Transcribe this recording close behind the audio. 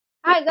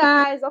Hi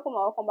guys, welcome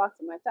back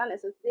to my channel.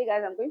 So today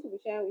guys, I'm going to be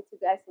sharing with you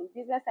guys some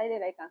business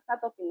ideas that you can start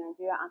up in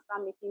Nigeria and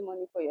start making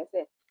money for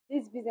yourself.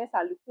 These business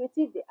are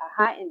lucrative, they are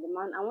high in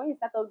demand, and when you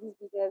start up this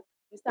business,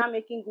 you start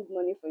making good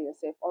money for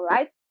yourself. All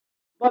right.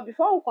 But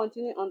before we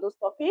continue on those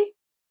topics,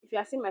 if you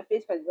are seeing my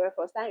face for the very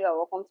first time, you are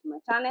welcome to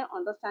my channel.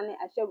 On this channel,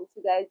 I share with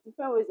you guys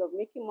different ways of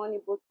making money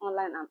both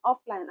online and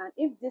offline. And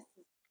if this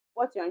is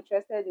what you're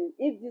interested in,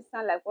 if this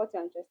sounds like what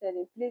you're interested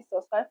in, please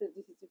subscribe to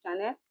this YouTube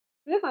channel.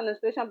 Click on the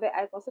notification bell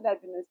icon so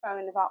that you'll be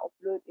notified whenever I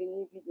upload a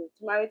new video.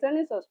 To my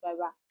returning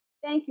subscriber,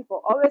 thank you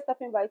for always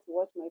stopping by to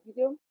watch my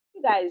video.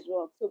 You guys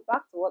rock. So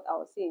back to what I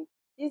was saying.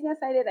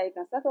 Business idea that you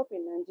can start up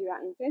in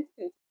Nigeria in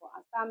 2024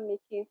 and start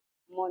making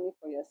money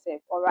for yourself.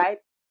 All right.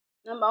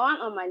 Number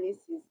one on my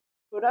list is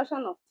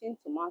production of tin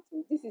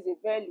tomato. This is a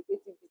very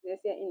lucrative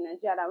business here in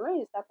Nigeria. That when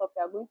you start up,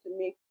 you are going to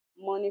make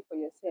money for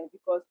yourself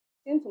because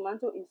tin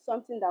tomato is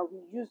something that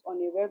we use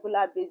on a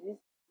regular basis.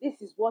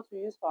 This is what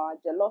we use for our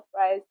jollof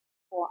rice,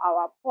 for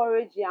our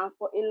porridge, and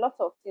for a lot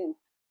of things.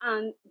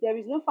 And there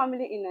is no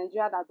family in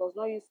Nigeria that does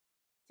not use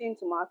tin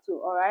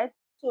tomato. All right.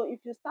 So if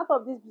you start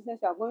up this business,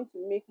 you are going to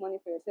make money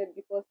for yourself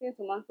because tin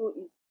tomato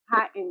is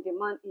high in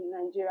demand in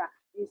Nigeria.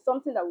 It's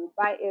something that we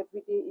buy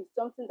every day. It's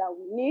something that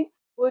we need.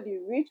 Both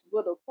the rich,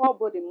 both the poor,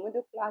 both the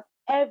middle class,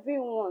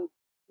 everyone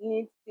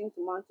needs tin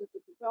tomato to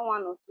prepare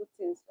one or two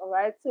things. All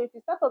right. So if you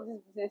start up this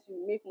business,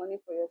 you make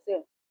money for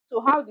yourself.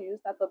 So how do you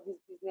start up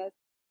this business?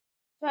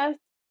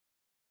 First,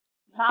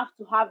 you have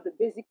to have the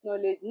basic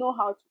knowledge, know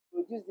how to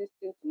produce this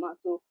tin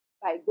tomato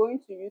by going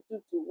to YouTube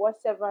to watch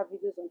several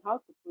videos on how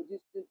to produce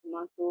tin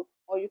tomato,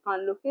 or you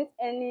can locate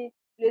any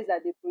place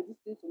that they produce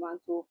tin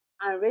tomato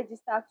and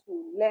register to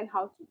learn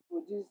how to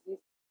produce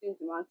this tin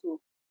tomato.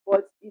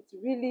 But it's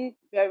really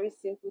very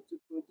simple to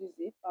produce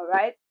it. All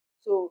right.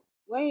 So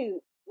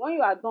when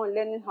you are done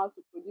learning how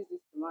to produce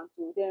this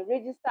tomato, then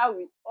register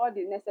with all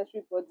the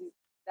necessary bodies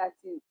that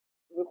is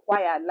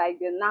required, like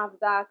the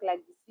NAFDAC,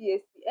 like the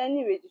CAC,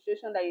 any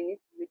registration that you need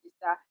to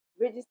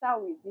register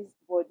with these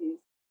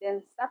bodies,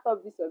 then start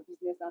up this your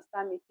business and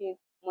start making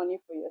money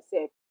for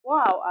yourself.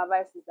 What our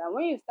advice is that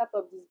when you start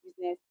up this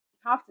business,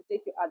 you have to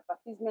take your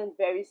advertisement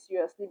very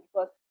seriously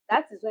because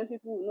that is when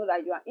people will know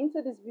that you are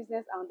into this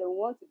business and they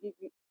want to give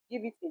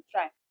it a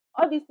try.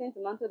 All these things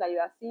tomato that you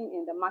are seeing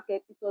in the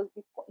market, it was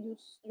because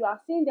you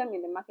are seeing them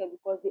in the market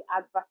because they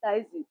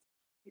advertise it,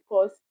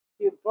 because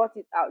they brought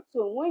it out.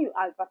 So when you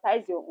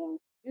advertise your own,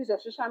 use your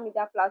social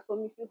media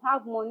platform. If you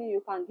have money,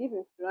 you can give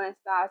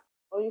influencers,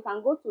 or you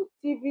can go to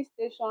TV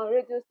station,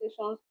 radio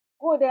stations,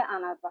 go there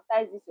and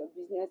advertise this your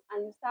business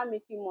and you start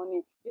making money.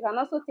 You can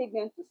also take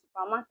them to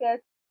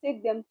supermarkets,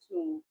 take them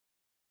to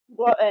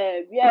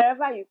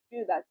wherever you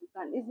feel that you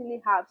can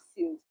easily have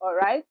sales. All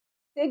right,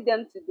 take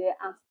them to there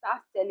and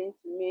start selling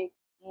to make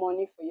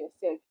money for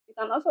yourself. You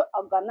can also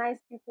organize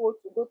people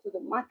to go to the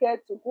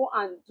market to go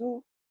and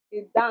do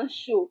a dance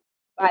show.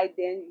 By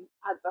then you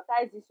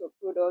advertise this your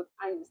product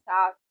and you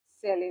start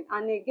selling.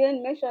 And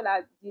again, make sure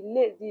that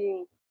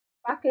the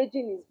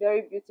packaging is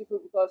very beautiful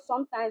because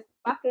sometimes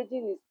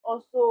packaging is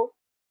also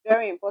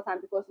very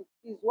important because it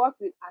is what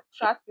will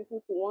attract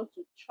people to want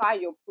to try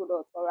your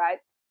product. All right.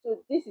 So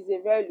this is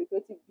a very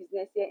lucrative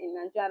business here in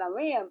Nigeria. And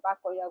when you embark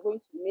on, you are going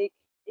to make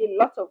a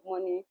lot of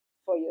money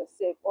for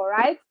yourself. All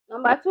right.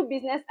 Number two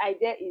business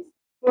idea is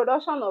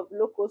production of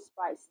local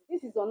spice.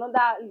 This is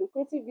another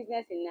lucrative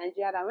business in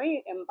Nigeria. And when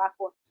you embark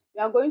on,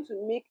 you are going to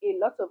make a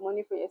lot of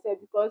money for yourself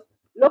because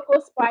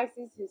local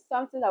spices is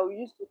something that we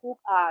use to cook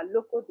our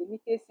local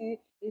delicacy.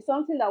 It's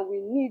something that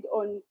we need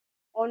on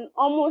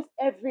almost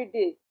every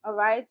day. All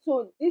right.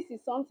 So this is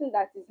something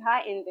that is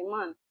high in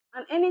demand,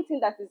 and anything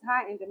that is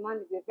high in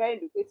demand is a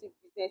very lucrative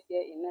business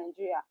here in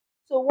Nigeria.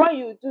 So what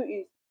you do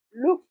is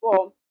look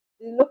for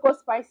the local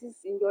spices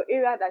in your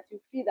area that you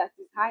feel that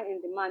is high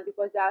in demand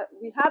because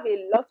we have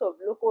a lot of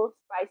local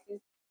spices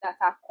that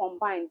are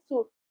combined.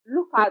 So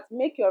look at,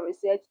 make your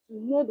research to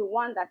know the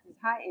one that is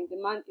high in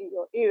demand in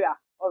your area.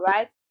 All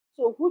right.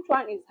 So which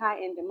one is high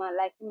in demand?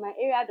 Like in my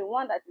area, the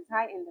one that is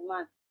high in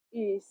demand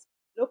is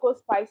local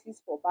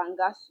spices for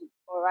banga soup.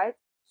 All right.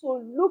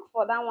 So look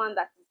for that one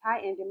that is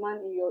high in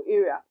demand in your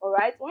area. All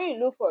right. When you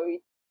look for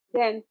it,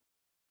 then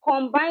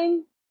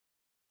combine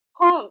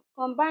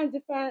combine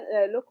different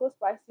local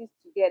spices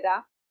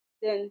together,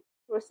 then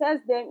process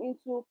them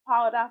into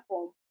powder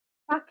form,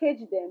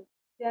 package them,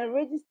 then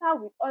register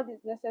with all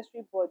these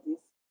necessary bodies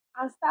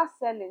and start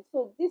selling.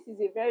 So this is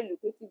a very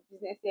lucrative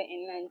business here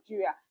in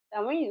Nigeria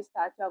that when you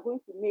start, you are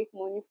going to make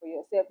money for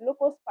yourself.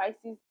 Local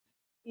spices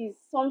is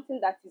something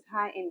that is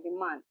high in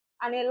demand,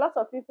 and a lot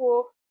of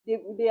people,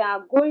 they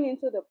are going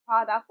into the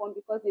powder form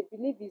because they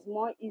believe it's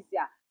more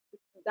easier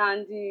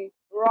than the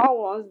raw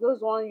ones. Those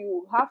ones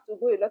you have to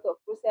go a lot of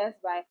process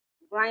by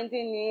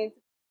grinding it,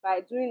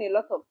 by doing a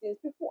lot of things.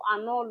 People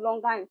are no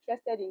longer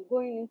interested in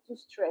going into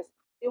stress.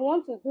 They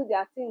want to do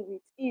their thing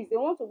with ease. They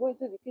want to go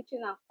into the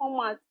kitchen and come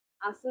out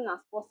as soon as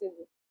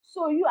possible.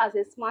 So you, as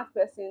a smart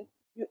person,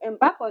 you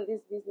embark on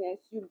this business,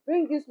 you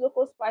bring these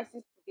local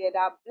spices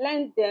together,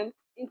 blend them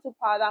into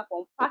powder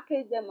form,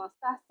 package them and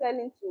start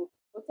selling to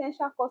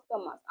potential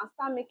customers and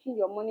start making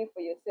your money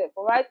for yourself.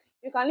 All right,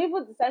 you can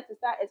even decide to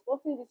start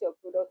exporting this your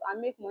product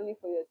and make money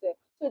for yourself.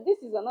 So this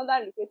is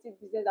another lucrative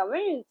business that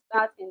when you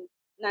start in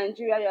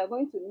Nigeria, you are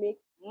going to make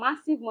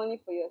massive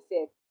money for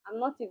yourself. I'm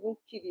not even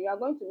kidding. You are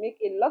going to make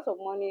a lot of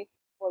money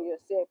for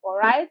yourself. All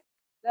right.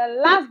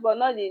 The last but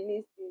not the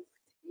least is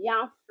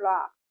yam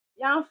flour.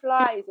 Yam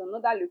flour is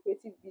another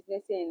lucrative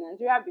business here in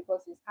Nigeria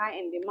because it's high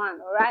in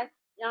demand. All right.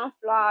 Yam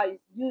flour is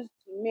used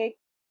to make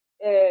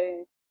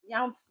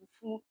yam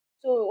fufu.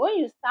 So when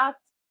you start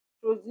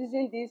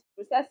processing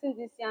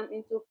this yam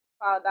into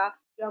powder,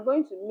 you are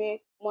going to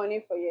make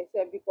money for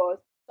yourself because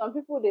some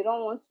people they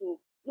don't want to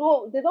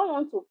no they don't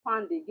want to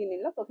pound again.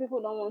 A lot of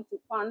people don't want to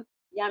pound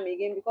yam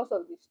again because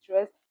of the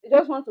stress. They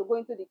just want to go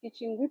into the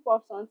kitchen, whip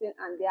up something,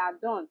 and they are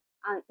done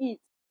and eat.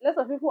 A lot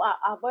of people are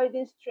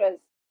avoiding stress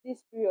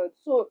this period.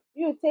 So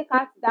you take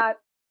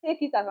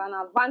it as an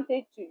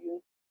advantage to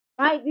you.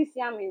 Buy this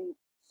yam in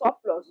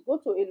surplus. Go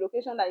to a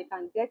location that you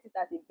can get it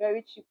at a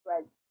very cheap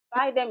price.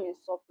 Buy them in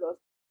surplus.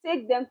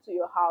 Take them to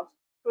your house.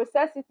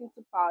 Process it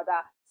into powder.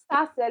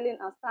 Start selling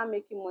and start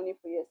making money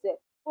for yourself.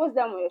 Post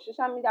them on your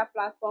social media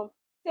platform.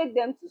 Take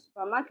them to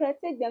supermarket.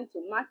 Take them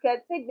to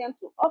market. Take them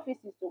to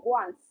offices to go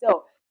and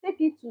sell.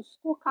 Take it to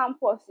school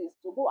campuses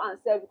to go and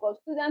sell because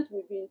students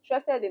will be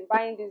interested in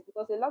buying this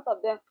because a lot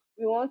of them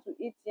will want to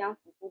eat yam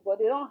fufu, but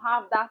they don't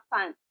have that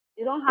time.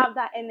 They don't have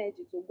that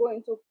energy to go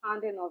into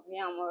pounding of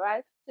yam. All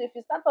right. So if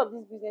you start up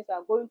this business, you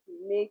are going to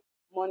make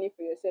money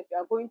for yourself. You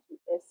are going to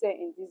excel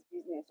in this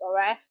business. All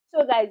right.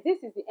 So guys,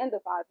 this is the end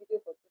of our video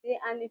for today.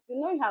 And if you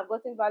know you have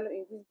gotten value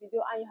in this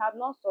video and you have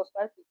not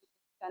subscribed to this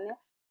channel,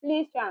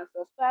 please try and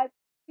subscribe.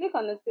 Click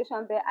on the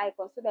notification bell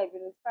icon so that you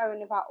will be notified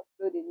whenever I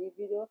upload a new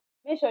video.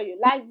 Make sure you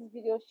like this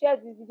video, share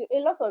this video. A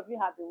lot of you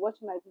have been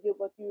watching my video,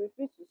 but you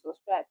refuse to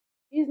subscribe.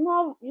 It's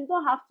not You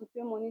don't have to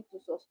pay money to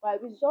subscribe.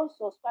 It's just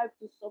subscribe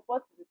to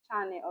support the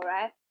channel. All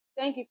right.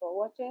 Thank you for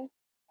watching.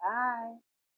 Bye.